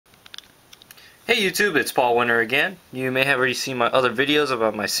Hey YouTube, it's Paul Winter again. You may have already seen my other videos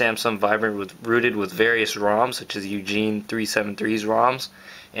about my Samsung Vibrant rooted with various ROMs such as Eugene 373's ROMs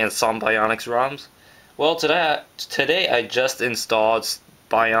and some Bionix ROMs. Well, today I just installed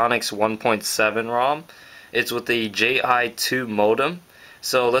Bionix 1.7 ROM. It's with the JI2 Modem.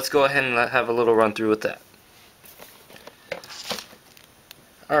 So let's go ahead and have a little run through with that.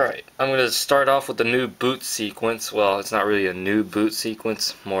 Alright, I'm going to start off with the new boot sequence. Well, it's not really a new boot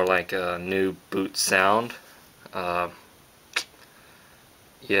sequence, more like a new boot sound. Yeah,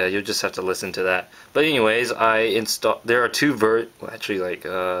 you'll just have to listen to that. But anyways, there are two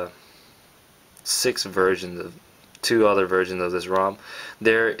six versions two other versions of this ROM.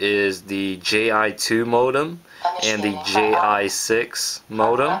 There is the JI2 modem and the JI6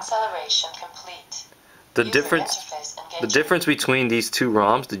 modem. The difference between these two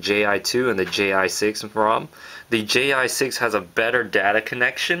ROMs, the JI2 and the JI6 ROM, the JI6 has a better data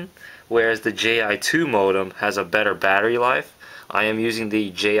connection, whereas the JI2 modem has a better battery life. I am using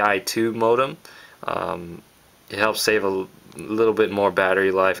the JI2 modem. It helps save a little bit more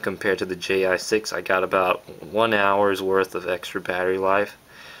battery life compared to the JI6. I got about 1 hour's worth of extra battery life,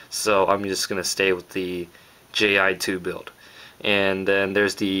 so I'm just going to stay with the JI2 build. And then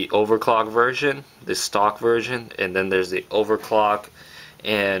there's the overclock version, the stock version, and then there's the overclock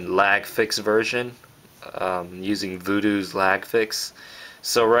and lag fix version using Voodoo's lag fix.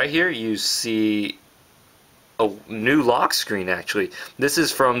 So right here you see a new lock screen. Actually, this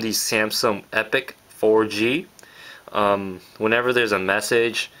is from the Samsung Epic 4G. Whenever there's a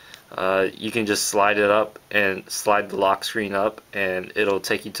message, you can just slide it up and slide the lock screen up, and it'll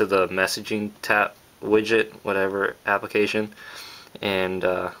take you to the messaging tab widget, whatever application. And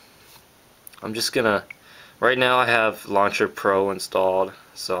I'm just gonna, right now I have Launcher Pro installed,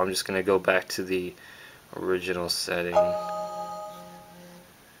 so I'm just gonna go back to the original setting.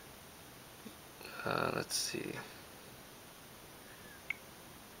 Let's see.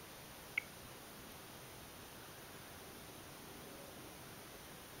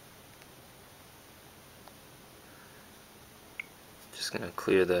 Just gonna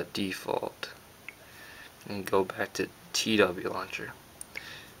clear the default and go back to TW Launcher.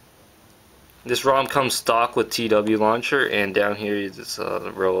 This ROM comes stock with TW Launcher, and down here is this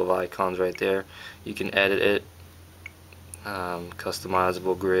row of icons right there. You can edit it,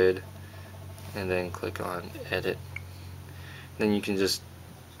 customizable grid, and then click on edit. Then you can just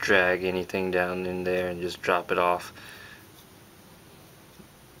drag anything down in there and just drop it off.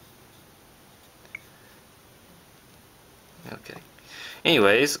 Okay.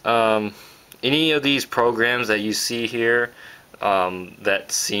 Anyways, any of these programs that you see here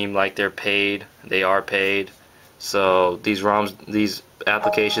that seem like they're paid, they are paid. So these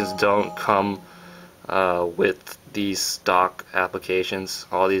applications don't come with these stock applications.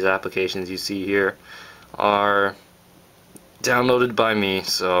 All these applications you see here are downloaded by me,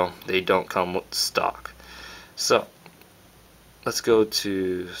 so they don't come with stock. So let's go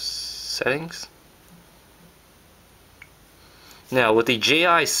to settings. Now with the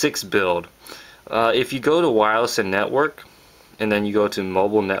JI6 build, if you go to wireless and network and then you go to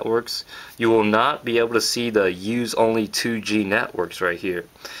mobile networks, you will not be able to see the use only 2G networks right here.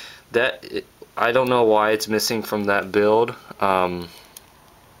 I don't know why it's missing from that build,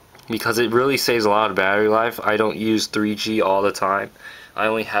 because it really saves a lot of battery life. I don't use 3G all the time. I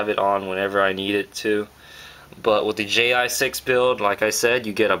only have it on whenever I need it to. But with the JI6 build, like I said,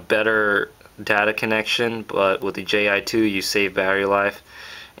 you get a better data connection, but with the JI2 you save battery life,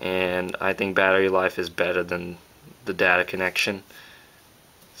 and I think battery life is better than the data connection.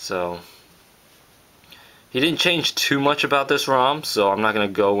 So he didn't change too much about this ROM, so I'm not going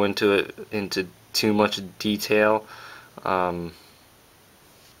to go into too much detail.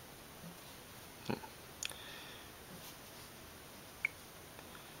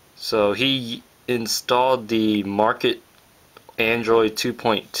 So he installed the Android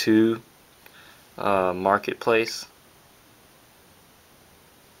 2.2 marketplace.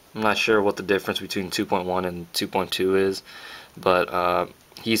 I'm not sure what the difference between 2.1 and 2.2 is, but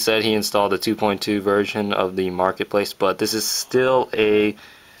he said he installed the 2.2 version of the marketplace, but this is still a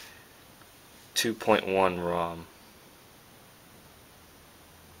 2.1 ROM.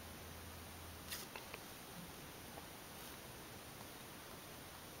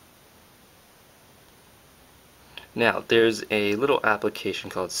 Now there's a little application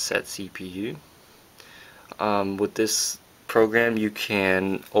called Setcpu. With this program you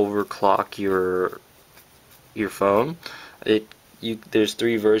can overclock your phone. There's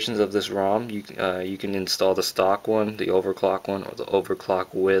 3 versions of this ROM. You can install the stock one, the overclock one, or the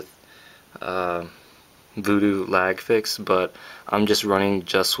overclock with Voodoo lag fix, but I'm just running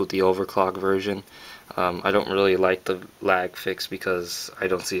just with the overclock version. I don't really like the lag fix because I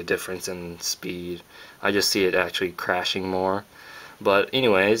don't see a difference in speed. I just see it actually crashing more. But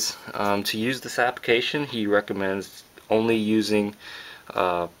anyways, to use this application, he recommends only using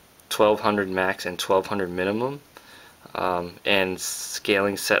 1200 max and 1200 minimum, and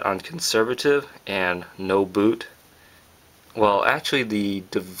scaling set on conservative and no boot. Well, actually the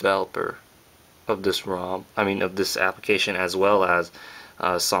developer of this ROM, of this application, as well as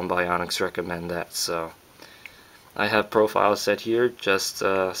some Bionix recommend that. So I have profiles set here, just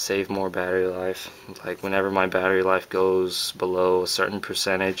save more battery life. Like whenever my battery life goes below a certain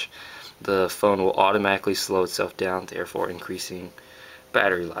percentage, the phone will automatically slow itself down, therefore increasing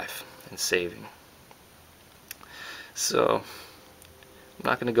battery life and saving. So I'm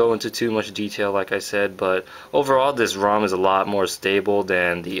not going to go into too much detail like I said, but overall this ROM is a lot more stable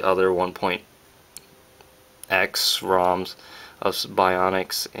than the other 1.x ROMs of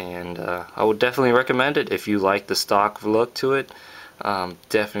Bionix, and I would definitely recommend it if you like the stock look to it.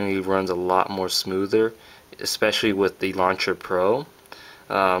 Definitely runs a lot more smoother, especially with the Launcher Pro.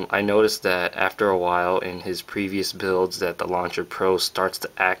 I noticed that after a while in his previous builds that the Launcher Pro starts to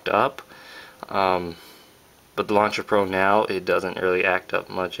act up. But the Launcher Pro now, it doesn't really act up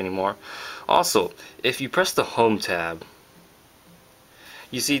much anymore. Also, if you press the Home tab,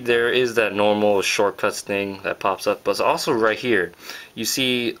 you see there is that normal shortcuts thing that pops up, but also right here, you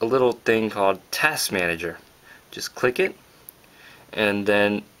see a little thing called Task Manager. Just click it, and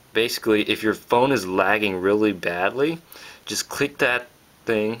then basically if your phone is lagging really badly, just click that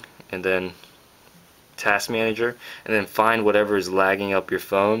thing and then Task Manager, and then find whatever is lagging up your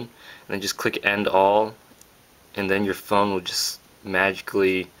phone, and then just click End All, and then your phone will just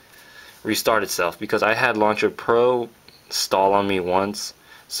magically restart itself. Because I had Launcher Pro stall on me once,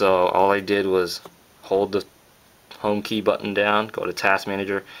 so all I did was hold the home key button down, go to Task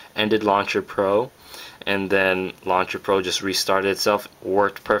Manager, ended Launcher Pro, and then Launcher Pro just restarted itself.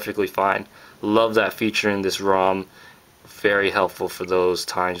 Worked perfectly fine. Love that feature in this ROM. Very helpful for those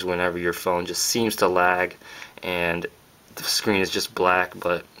times whenever your phone just seems to lag and the screen is just black,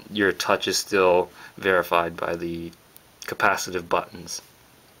 but your touch is still verified by the capacitive buttons.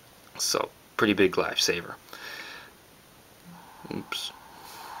 So pretty big lifesaver. Oops.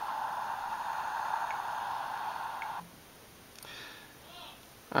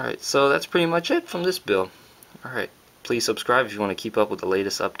 Alright, so that's pretty much it from this build. Alright, please subscribe if you want to keep up with the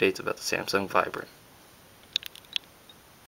latest updates about the Samsung Vibrant.